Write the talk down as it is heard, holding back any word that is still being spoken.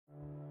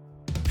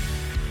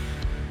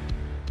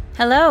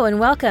Hello and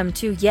welcome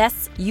to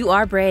Yes, You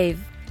Are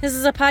Brave. This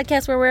is a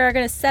podcast where we are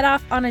going to set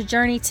off on a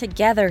journey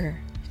together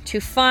to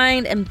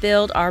find and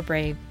build our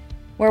brave,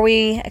 where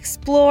we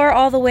explore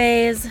all the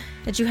ways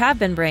that you have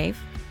been brave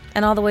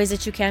and all the ways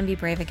that you can be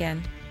brave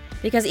again.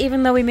 Because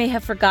even though we may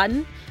have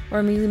forgotten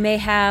or we may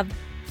have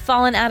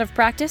fallen out of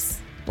practice,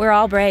 we're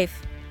all brave.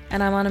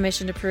 And I'm on a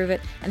mission to prove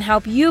it and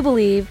help you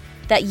believe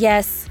that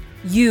yes,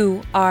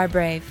 you are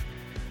brave.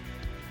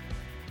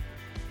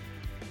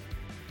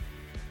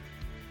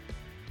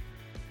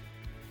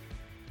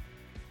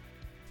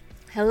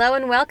 Hello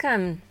and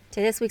welcome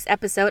to this week's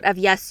episode of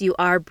Yes, You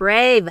Are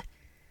Brave.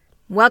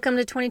 Welcome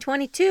to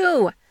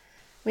 2022.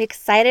 We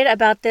excited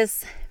about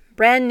this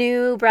brand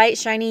new, bright,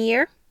 shiny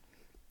year?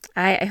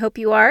 I hope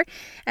you are.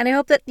 And I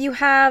hope that you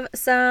have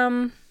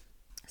some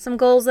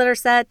goals that are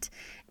set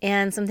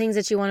and some things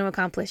that you want to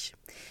accomplish.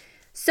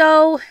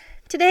 So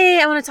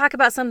today I want to talk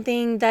about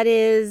something that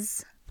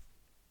is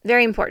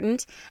very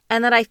important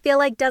and that I feel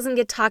like doesn't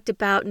get talked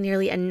about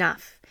nearly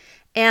enough.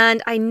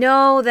 And I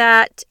know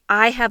that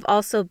I have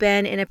also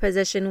been in a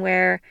position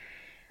where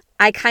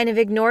I kind of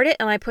ignored it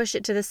and I pushed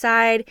it to the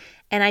side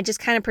and I just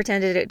kind of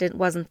pretended it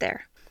wasn't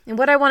there. And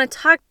what I want to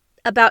talk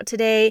about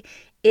today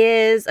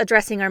is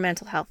addressing our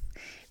mental health.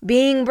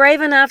 Being brave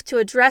enough to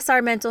address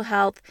our mental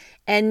health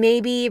and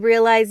maybe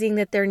realizing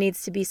that there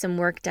needs to be some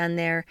work done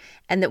there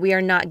and that we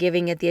are not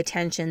giving it the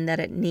attention that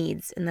it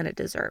needs and that it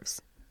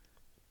deserves.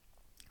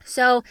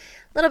 So a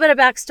little bit of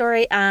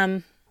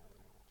backstory.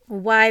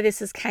 Why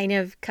this has kind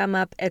of come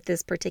up at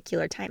this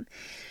particular time.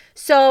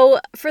 So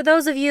for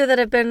those of you that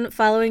have been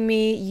following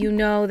me, you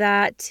know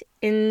that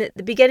in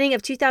the beginning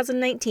of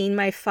 2019,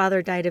 my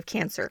father died of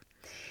cancer.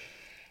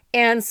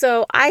 And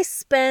so I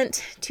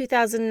spent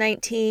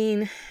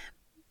 2019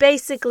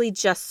 basically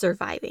just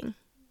surviving.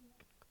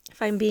 If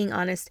I'm being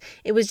honest,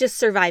 it was just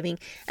surviving.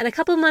 And a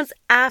couple months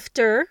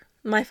after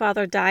my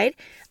father died,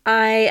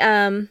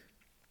 I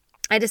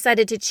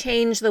decided to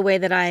change the way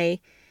that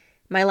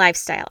my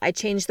lifestyle. I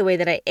changed the way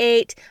that I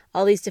ate,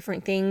 all these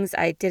different things.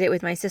 I did it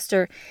with my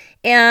sister,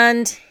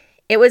 and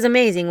it was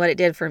amazing what it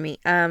did for me.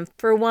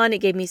 For one, it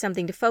gave me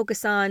something to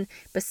focus on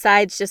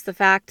besides just the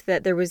fact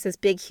that there was this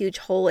big, huge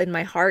hole in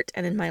my heart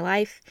and in my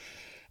life.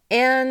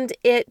 And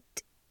it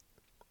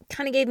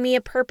kind of gave me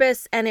a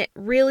purpose, and it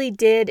really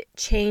did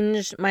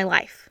change my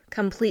life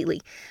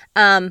completely.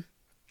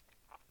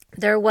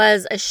 There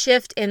was a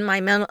shift in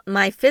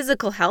my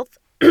physical health.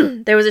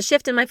 There was a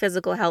shift in my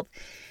physical health.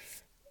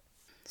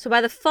 So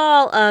by the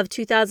fall of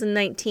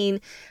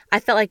 2019, I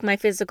felt like my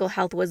physical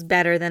health was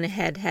better than it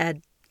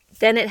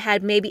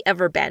had maybe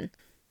ever been.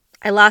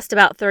 I lost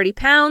about 30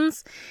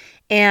 pounds,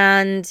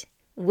 and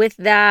with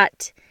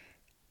that,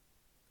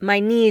 my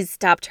knees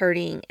stopped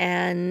hurting,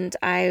 and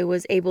I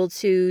was able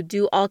to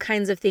do all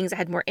kinds of things. I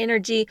had more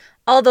energy,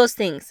 all those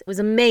things. It was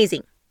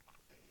amazing.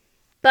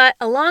 But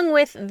along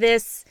with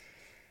this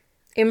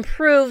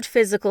improved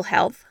physical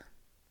health,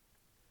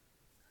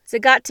 as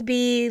it got to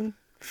be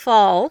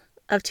fall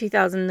of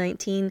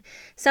 2019,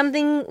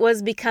 something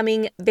was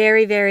becoming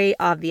very, very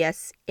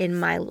obvious in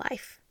my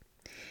life.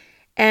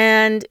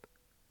 And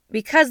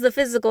because the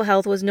physical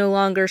health was no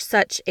longer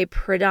such a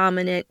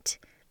predominant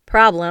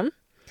problem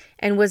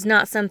and was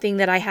not something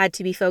that I had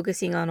to be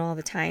focusing on all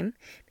the time,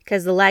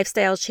 because the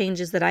lifestyle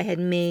changes that I had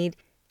made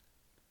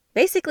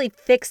basically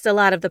fixed a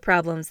lot of the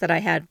problems that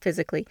I had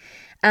physically.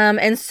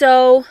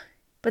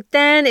 But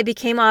then it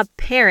became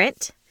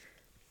apparent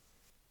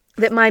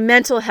that my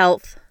mental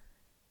health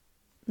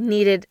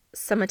needed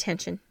some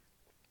attention.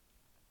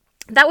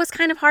 That was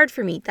kind of hard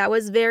for me. That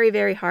was very,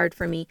 very hard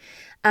for me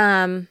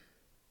to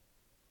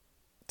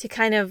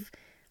kind of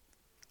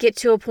get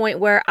to a point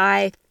where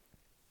I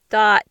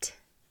thought,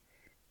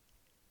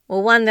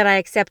 well, one, that I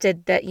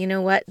accepted that, you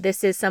know what,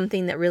 this is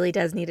something that really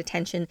does need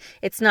attention.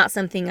 It's not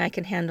something I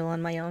can handle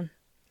on my own.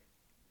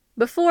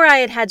 Before, I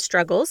had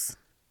struggles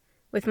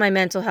with my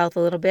mental health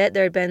a little bit.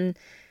 There had been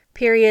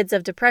periods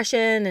of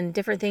depression and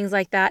different things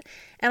like that.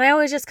 And I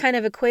always just kind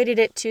of equated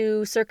it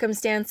to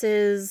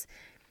circumstances.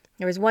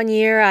 There was one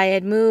year I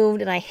had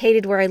moved and I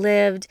hated where I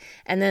lived.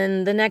 And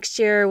then the next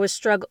year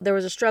there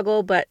was a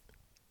struggle, but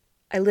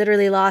I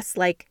literally lost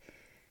like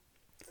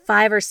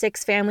 5 or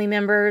 6 family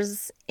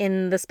members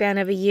in the span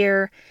of a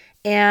year.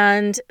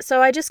 And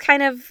so I just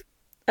kind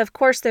of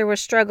course there were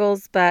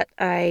struggles, but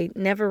I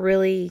never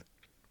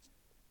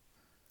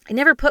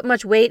put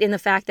much weight in the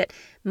fact that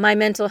my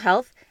mental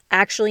health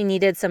actually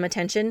needed some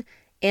attention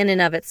in and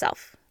of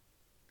itself,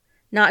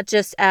 not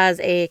just as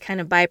a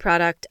kind of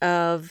byproduct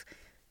of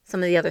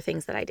some of the other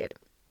things that I did.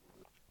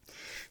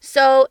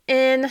 So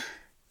in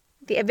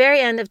the very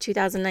end of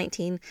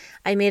 2019,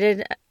 I made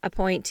it a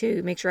point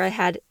to make sure I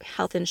had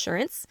health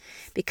insurance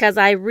because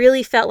I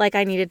really felt like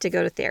I needed to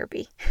go to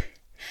therapy.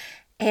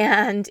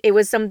 And it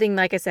was something,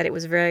 like I said, it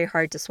was very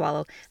hard to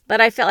swallow,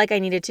 but I felt like I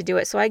needed to do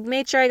it. So I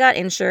made sure I got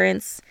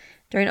insurance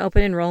during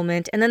open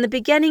enrollment. And then the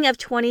beginning of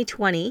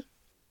 2020,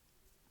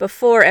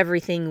 before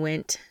everything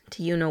went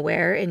to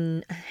you-know-where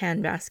in a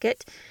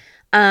handbasket,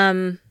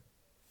 the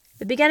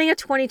beginning of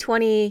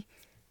 2020,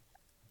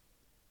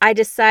 I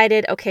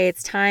decided, okay,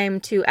 it's time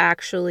to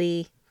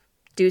actually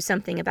do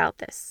something about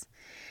this.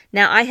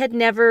 Now, I had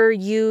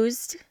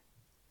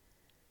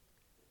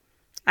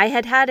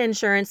had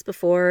insurance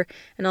before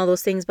and all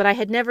those things, but I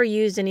had never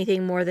used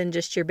anything more than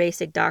just your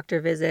basic doctor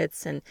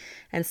visits and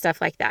stuff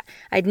like that.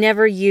 I'd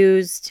never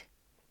used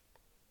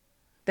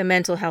the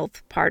mental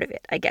health part of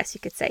it, I guess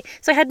you could say.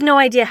 So I had no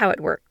idea how it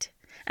worked.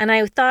 And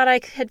I thought I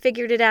had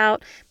figured it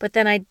out, but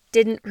then I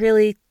didn't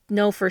really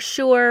know for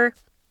sure.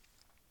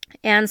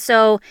 And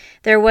so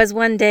there was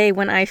one day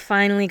when I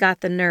finally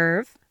got the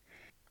nerve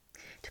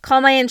to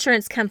call my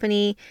insurance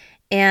company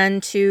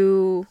and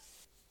to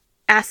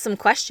ask some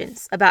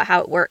questions about how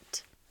it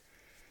worked.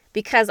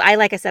 Because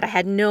like I said, I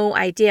had no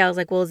idea. I was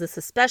like, well, is this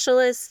a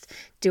specialist?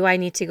 Do I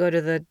need to go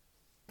to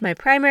my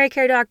primary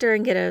care doctor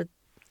and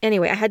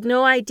Anyway, I had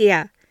no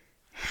idea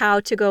how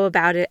to go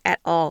about it at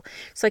all.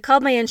 So I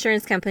called my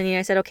insurance company and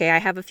I said, okay, I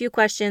have a few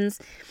questions.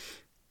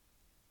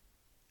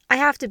 I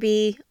have to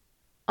be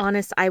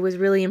honest, I was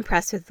really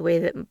impressed with the way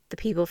that the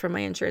people from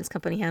my insurance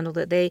company handled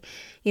it. They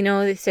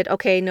said,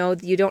 okay, no,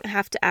 you don't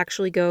have to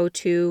actually go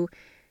to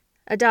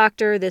a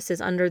doctor. This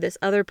is under this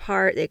other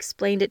part. They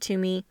explained it to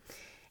me.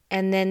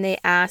 And then they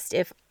asked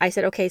I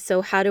said, okay,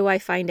 so how do I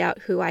find out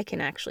who I can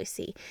actually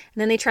see?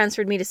 And then they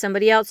transferred me to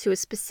somebody else who was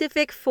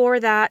specific for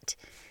that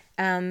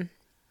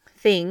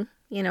thing,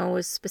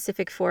 was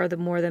specific for the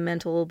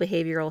mental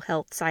behavioral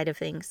health side of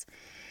things.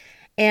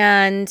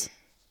 And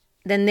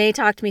then they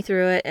talked me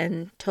through it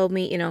and told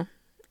me,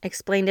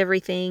 explained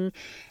everything.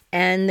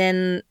 And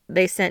then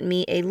they sent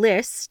me a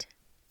list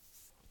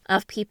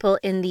of people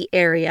in the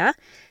area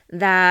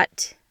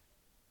that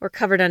were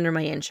covered under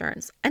my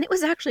insurance. And it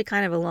was actually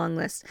kind of a long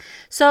list.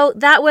 So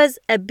that was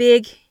a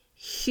big,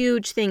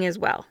 huge thing as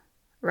well,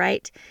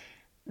 right?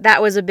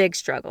 That was a big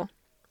struggle.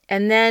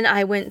 And then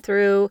I went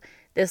through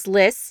this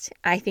list.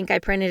 I think I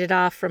printed it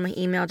off from my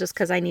email just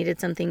because I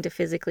needed something to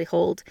physically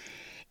hold.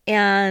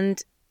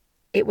 And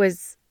it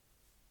was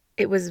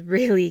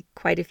really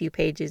quite a few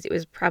pages. It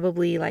was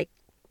probably like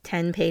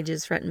 10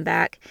 pages front and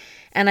back.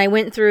 And I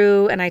went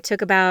through and I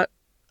took about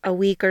a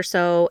week or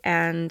so,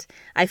 and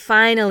I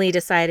finally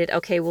decided,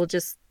 okay, we'll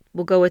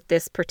go with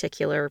this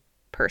particular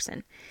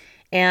person.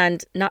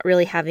 And not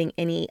really having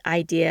any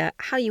idea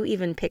how you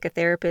even pick a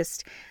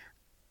therapist,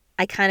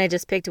 I kind of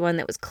just picked one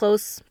that was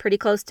pretty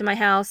close to my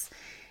house.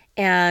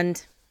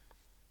 And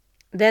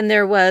then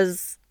there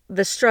was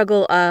the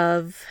struggle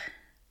of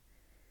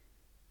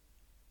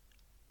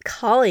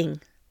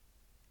calling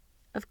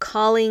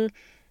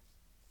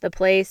the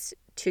place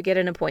to get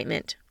an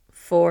appointment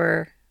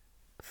for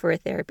a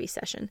therapy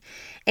session.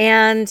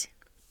 And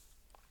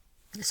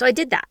so I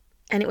did that,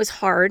 and it was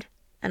hard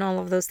and all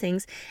of those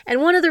things.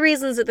 And one of the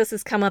reasons that this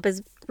has come up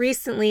is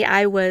recently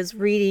I was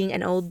reading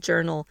an old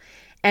journal,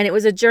 and it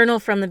was a journal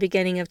from the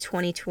beginning of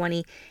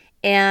 2020.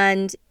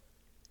 And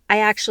I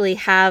actually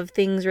have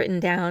things written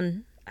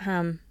down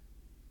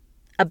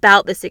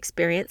about this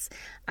experience.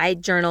 I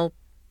journal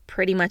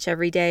pretty much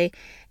every day.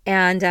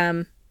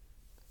 And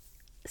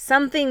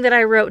something that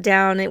I wrote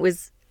down, it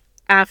was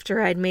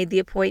after I'd made the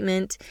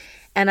appointment,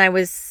 and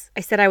I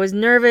said I was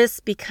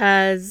nervous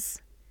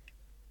because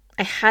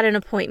I had an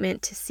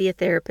appointment to see a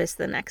therapist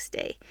the next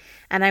day.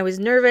 And I was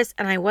nervous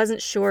and I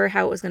wasn't sure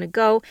how it was going to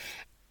go.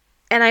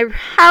 And I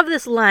have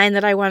this line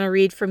that I want to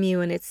read from you,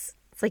 and it's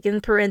like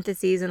in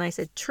parentheses, and I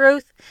said,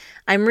 truth,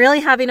 I'm really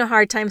having a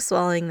hard time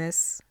swallowing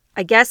this.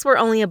 I guess we're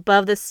only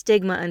above the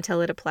stigma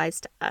until it applies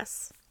to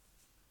us.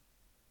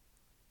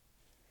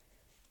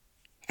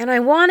 And I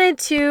wanted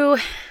to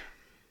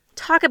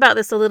talk about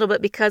this a little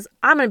bit because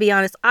I'm going to be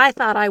honest, I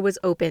thought I was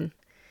open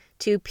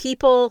to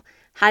people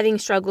having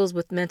struggles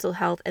with mental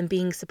health and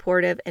being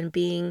supportive and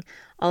being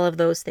all of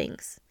those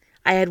things.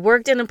 I had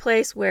worked in a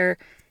place where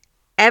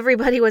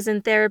everybody was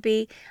in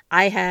therapy.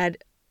 I had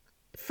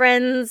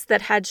friends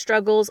that had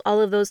struggles,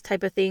 all of those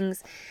type of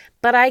things.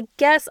 But I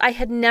guess I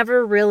had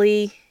never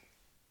really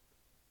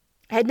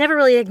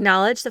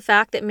acknowledged the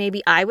fact that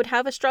maybe I would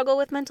have a struggle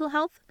with mental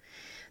health,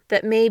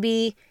 that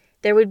maybe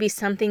there would be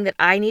something that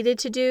I needed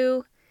to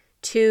do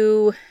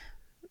to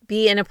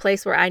be in a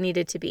place where I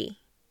needed to be.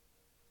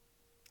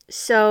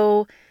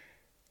 So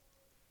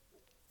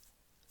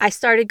I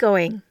started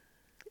going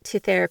to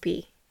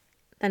therapy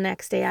the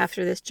next day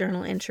after this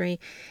journal entry,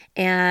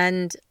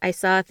 and I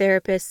saw a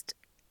therapist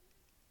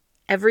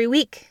every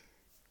week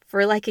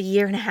for like a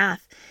year and a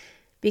half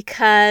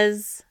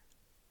because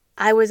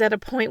I was at a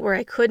point where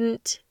I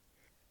couldn't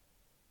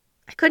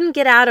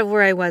get out of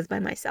where I was by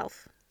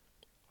myself.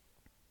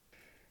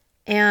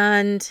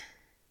 And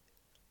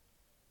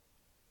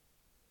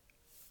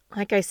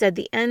like I said,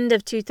 the end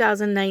of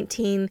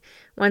 2019,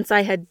 once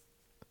I had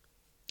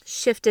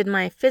shifted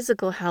my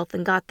physical health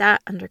and got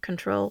that under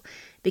control,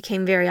 it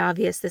became very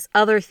obvious this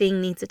other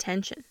thing needs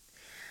attention.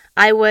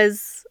 I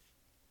was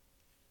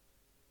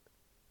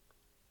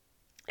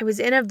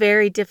in a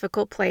very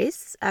difficult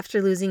place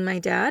after losing my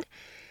dad,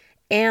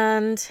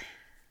 and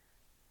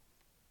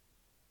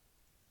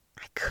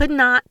I could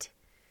not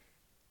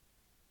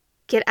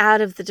get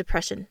out of the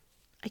depression.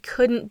 I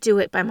couldn't do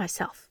it by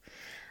myself.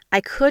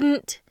 I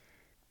couldn't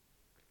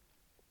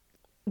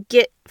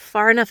get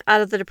far enough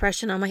out of the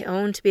depression on my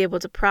own to be able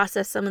to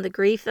process some of the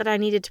grief that I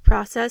needed to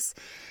process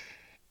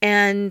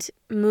and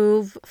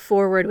move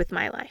forward with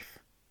my life.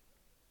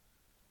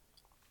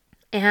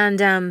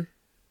 And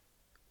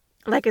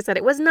like I said,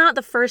 it was not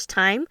the first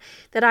time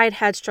that I had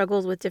had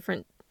struggles with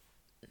different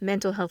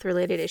mental health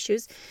related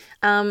issues,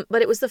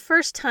 but it was the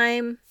first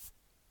time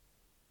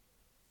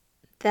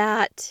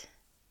that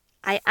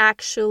I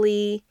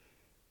actually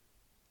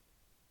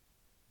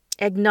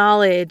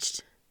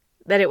acknowledged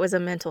that it was a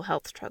mental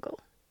health struggle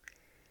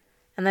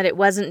and that it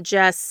wasn't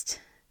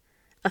just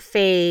a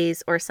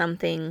phase or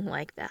something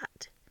like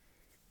that.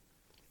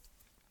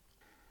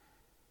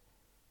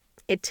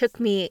 It took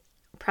me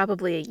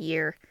probably a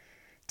year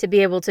to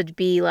be able to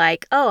be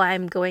like, oh,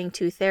 I'm going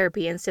to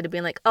therapy, instead of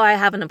being like, oh, I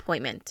have an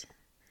appointment.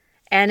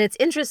 And it's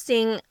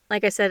interesting,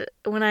 like I said,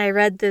 when I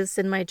read this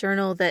in my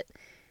journal, that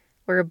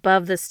we're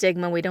above the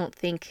stigma. We don't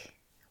think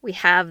we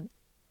have.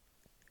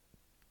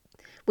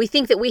 We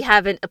think that we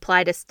haven't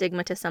applied a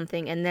stigma to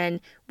something, and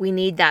then we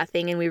need that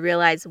thing, and we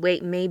realize,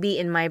 wait, maybe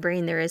in my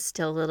brain there is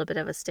still a little bit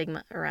of a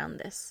stigma around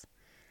this.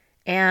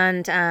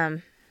 And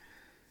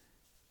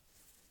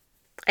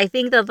I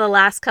think that the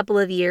last couple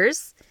of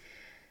years,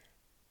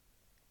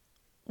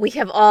 we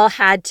have all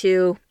had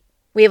to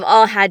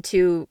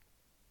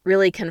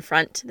really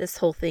confront this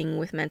whole thing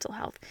with mental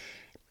health.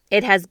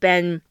 It has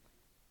been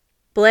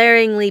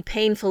blaringly,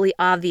 painfully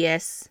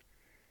obvious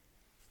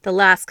the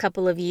last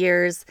couple of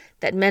years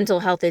that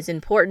mental health is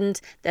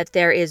important, that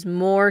there is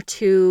more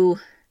to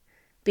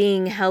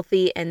being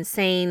healthy and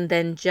sane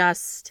than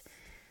just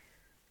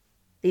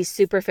these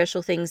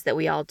superficial things that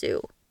we all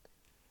do.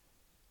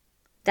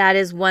 That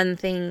is one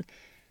thing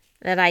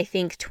that I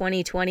think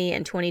 2020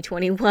 and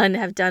 2021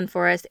 have done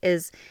for us,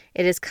 is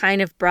it has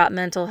kind of brought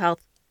mental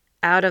health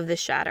out of the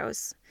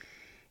shadows,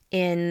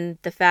 in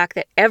the fact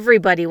that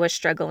everybody was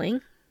struggling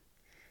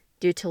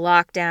due to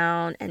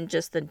lockdown and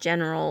just the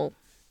general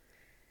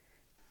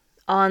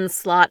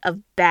onslaught of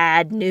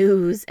bad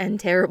news and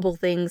terrible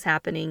things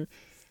happening.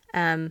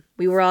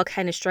 We were all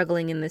kind of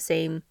struggling in the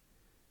same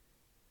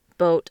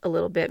boat a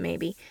little bit,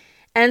 maybe.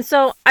 And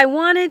so I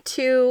wanted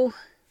to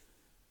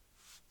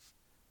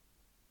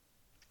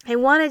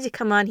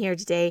come on here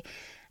today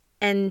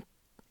and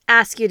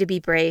ask you to be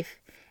brave,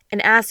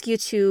 and ask you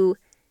to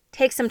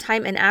take some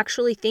time and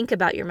actually think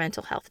about your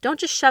mental health. Don't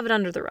just shove it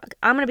under the rug.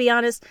 I'm going to be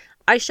honest,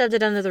 I shoved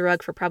it under the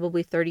rug for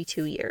probably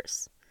 32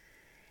 years.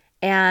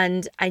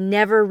 And I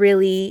never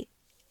really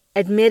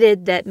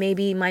admitted that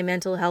maybe my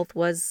mental health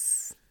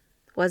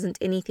wasn't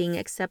anything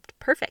except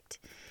perfect.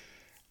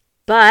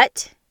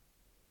 But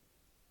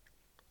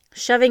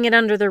shoving it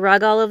under the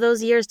rug all of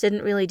those years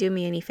didn't really do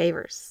me any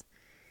favors.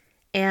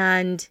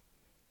 And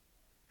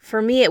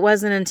for me, it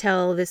wasn't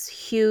until this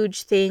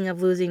huge thing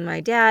of losing my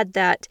dad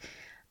that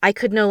I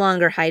could no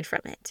longer hide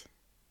from it.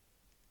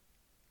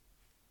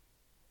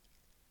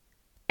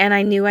 And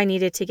I knew I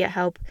needed to get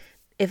help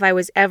if I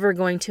was ever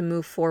going to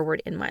move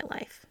forward in my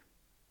life.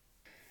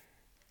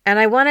 And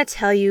I want to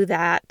tell you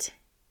that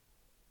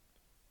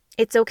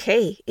it's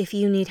okay if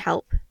you need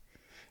help.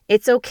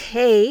 It's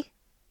okay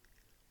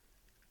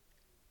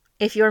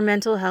if your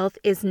mental health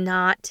is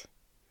not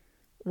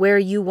where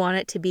you want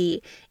it to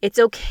be. It's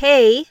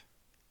okay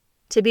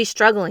to be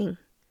struggling.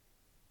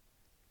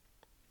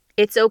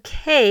 It's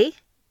okay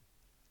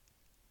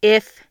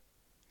if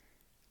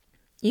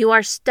you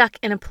are stuck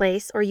in a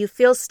place, or you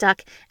feel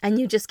stuck and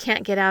you just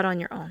can't get out on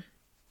your own.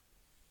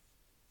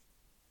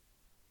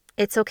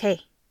 It's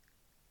okay.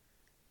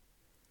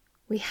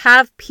 We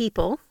have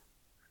people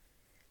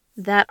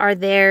that are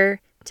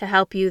there to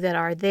help you, that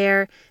are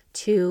there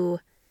to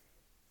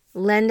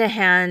lend a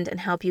hand and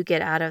help you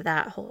get out of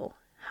that hole,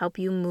 help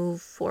you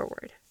move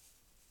forward.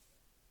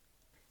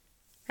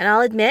 And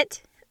I'll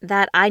admit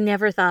that I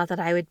never thought that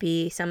I would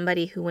be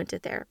somebody who went to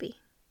therapy.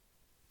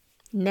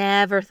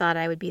 Never thought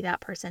I would be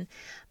that person.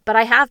 But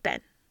I have been.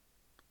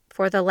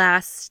 For the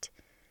last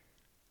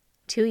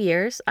 2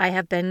 years, I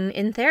have been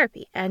in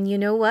therapy. And you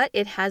know what?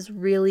 It has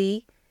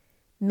really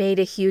made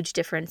a huge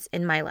difference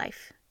in my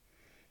life.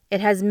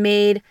 It has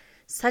made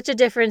such a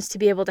difference to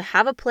be able to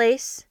have a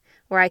place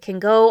where I can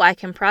go, I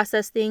can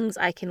process things,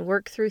 I can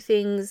work through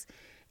things.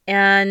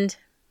 And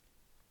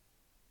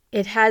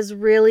it has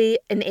really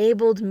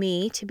enabled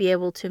me to be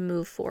able to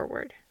move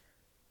forward.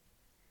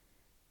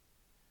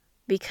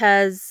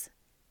 Because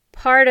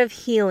part of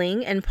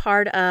healing and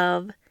part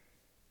of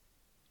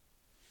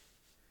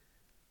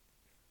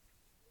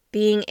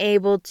being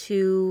able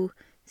to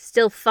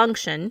still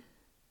function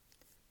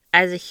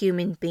as a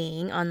human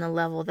being on the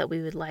level that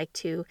we would like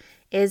to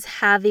is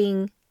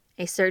having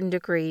a certain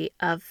degree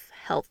of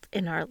health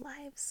in our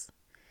lives.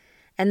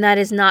 And that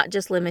is not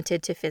just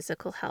limited to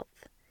physical health.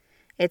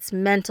 It's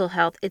mental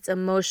health, it's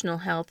emotional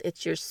health,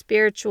 it's your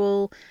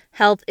spiritual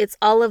health, it's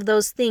all of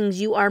those things.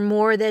 You are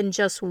more than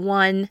just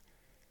one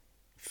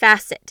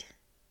facet.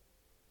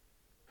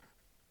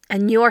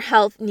 And your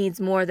health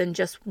needs more than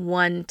just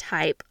one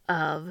type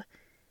of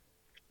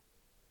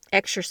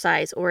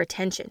exercise or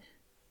attention.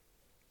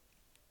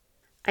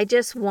 I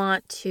just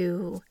want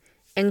to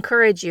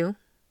encourage you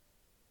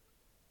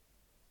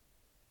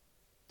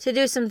to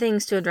do some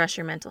things to address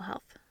your mental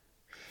health.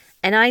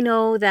 And I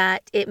know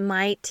that it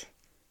might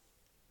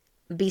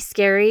be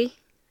scary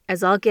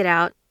as all get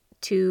out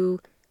to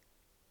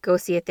go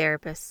see a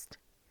therapist.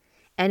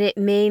 And it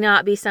may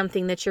not be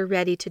something that you're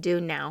ready to do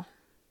now.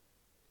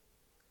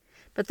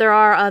 But there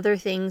are other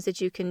things that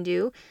you can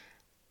do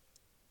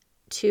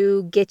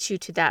to get you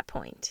to that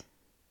point.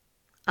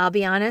 I'll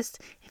be honest,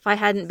 if I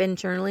hadn't been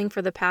journaling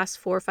for the past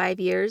 4 or 5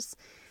 years,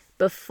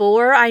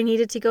 before I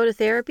needed to go to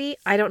therapy,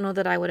 I don't know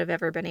that I would have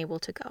ever been able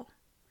to go.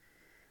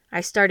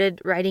 I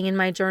started writing in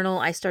my journal.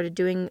 I started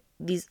doing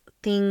these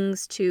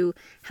things to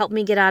help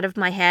me get out of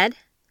my head.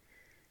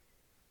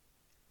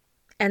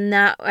 And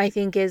that, I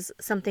think, is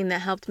something that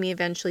helped me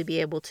eventually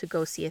be able to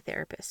go see a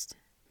therapist.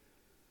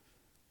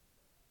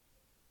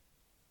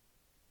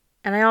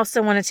 And I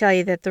also want to tell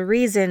you that the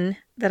reason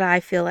that I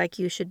feel like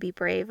you should be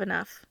brave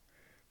enough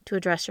to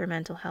address your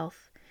mental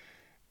health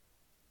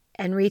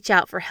and reach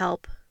out for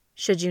help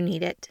should you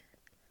need it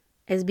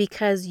is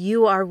because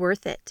you are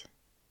worth it.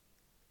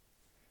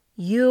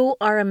 You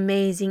are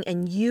amazing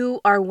and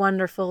you are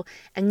wonderful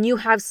and you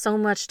have so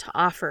much to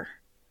offer.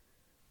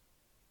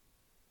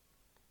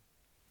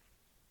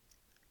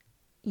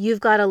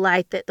 You've got a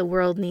light that the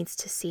world needs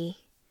to see.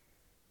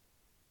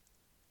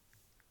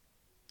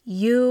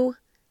 You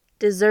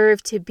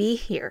deserve to be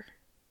here.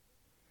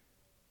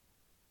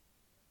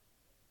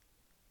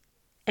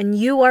 And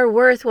you are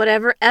worth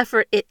whatever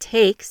effort it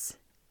takes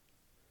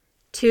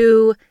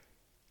to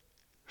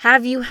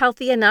have you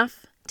healthy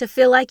enough to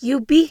feel like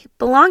you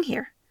belong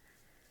here.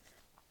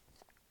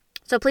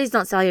 So please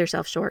don't sell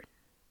yourself short.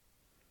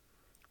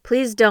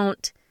 Please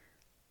don't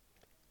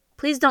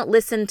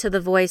listen to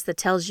the voice that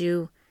tells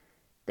you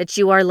that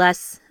you are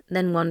less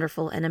than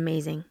wonderful and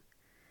amazing.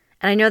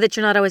 And I know that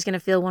you're not always going to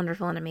feel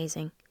wonderful and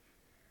amazing.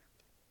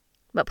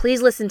 But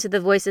please listen to the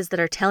voices that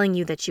are telling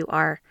you that you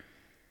are.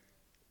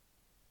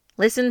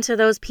 Listen to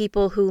those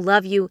people who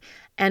love you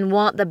and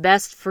want the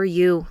best for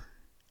you.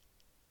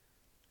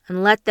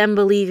 And let them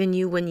believe in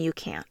you when you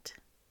can't.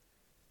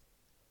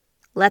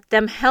 Let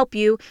them help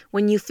you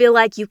when you feel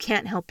like you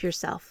can't help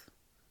yourself.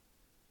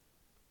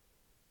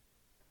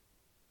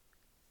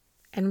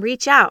 And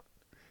reach out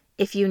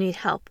if you need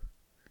help.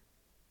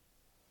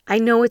 I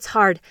know it's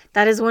hard.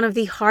 That is one of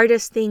the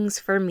hardest things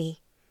for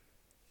me.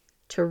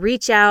 To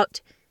reach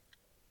out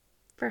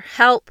for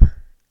help.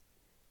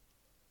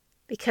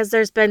 Because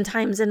there's been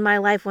times in my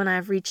life when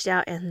I've reached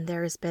out and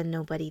there has been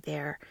nobody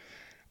there.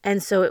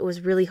 And so it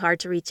was really hard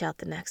to reach out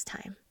the next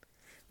time.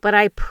 But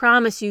I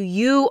promise you,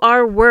 you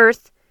are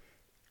worth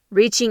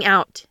reaching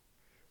out.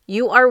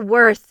 You are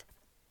worth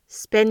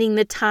spending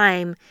the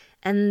time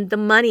and the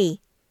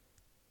money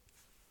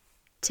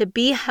to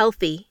be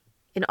healthy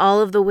in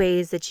all of the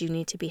ways that you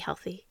need to be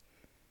healthy.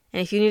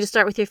 And if you need to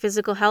start with your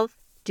physical health,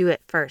 do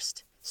it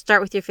first.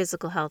 Start with your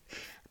physical health.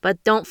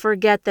 But don't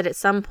forget that at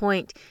some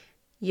point,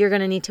 you're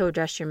going to need to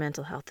address your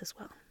mental health as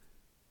well.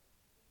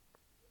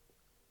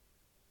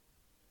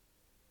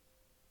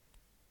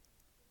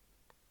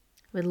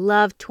 I would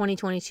love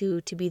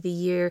 2022 to be the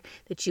year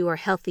that you are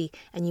healthy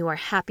and you are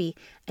happy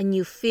and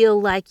you feel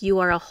like you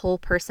are a whole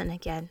person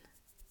again.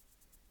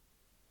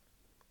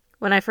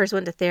 When I first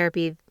went to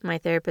therapy, my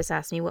therapist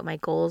asked me what my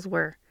goals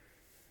were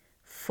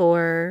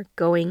for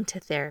going to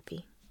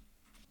therapy.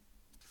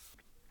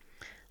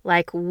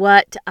 Like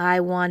what I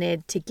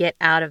wanted to get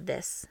out of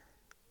this.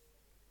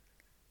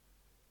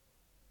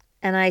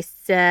 And I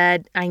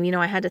said, I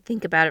had to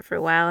think about it for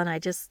a while, and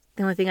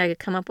the only thing I could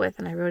come up with,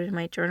 and I wrote it in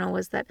my journal,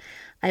 was that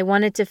I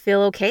wanted to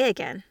feel okay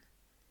again.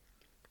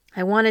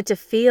 I wanted to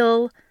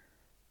feel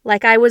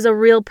like I was a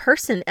real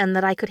person and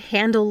that I could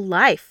handle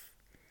life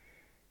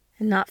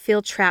and not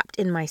feel trapped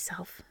in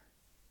myself.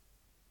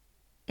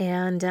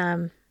 And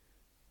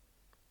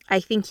I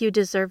think you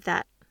deserve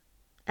that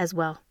as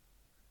well.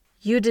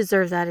 You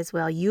deserve that as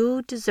well.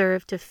 You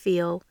deserve to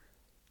feel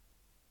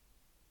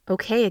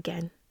okay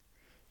again.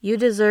 You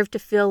deserve to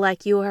feel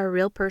like you are a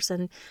real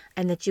person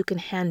and that you can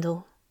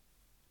handle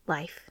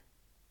life.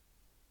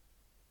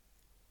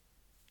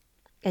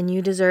 And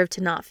you deserve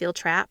to not feel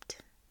trapped.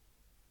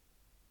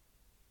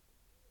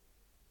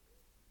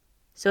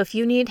 So if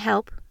you need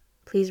help,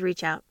 please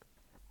reach out.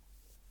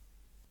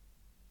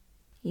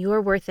 You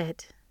are worth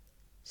it.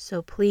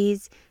 So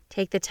please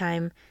take the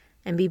time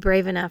and be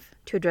brave enough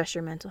to address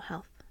your mental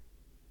health.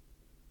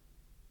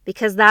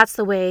 Because that's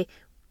the way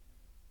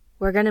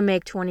we're going to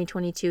make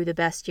 2022 the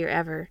best year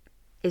ever,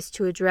 is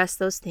to address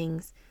those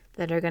things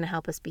that are going to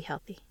help us be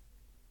healthy.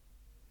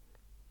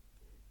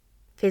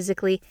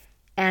 Physically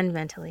and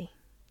mentally.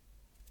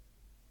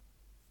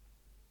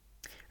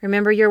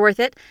 Remember, you're worth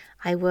it.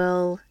 I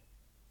will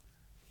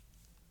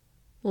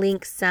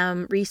link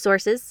some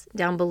resources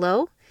down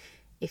below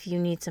if you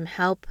need some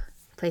help,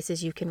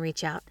 places you can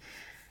reach out.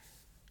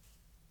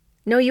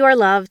 Know you are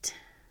loved,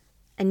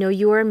 and know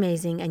you are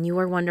amazing, and you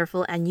are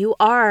wonderful, and you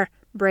are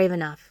brave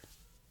enough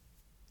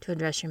to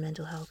address your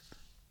mental health.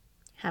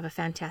 Have a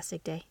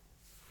fantastic day.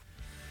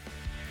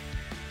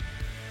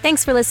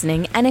 Thanks for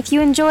listening, and if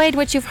you enjoyed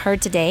what you've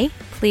heard today,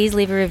 please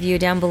leave a review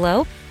down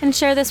below and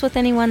share this with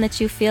anyone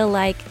that you feel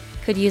like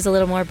could use a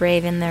little more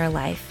brave in their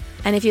life.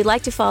 And if you'd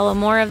like to follow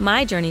more of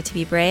my journey to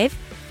be brave,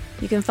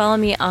 you can follow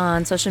me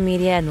on social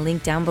media and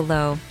link down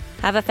below.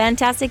 Have a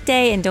fantastic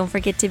day and don't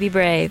forget to be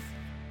brave.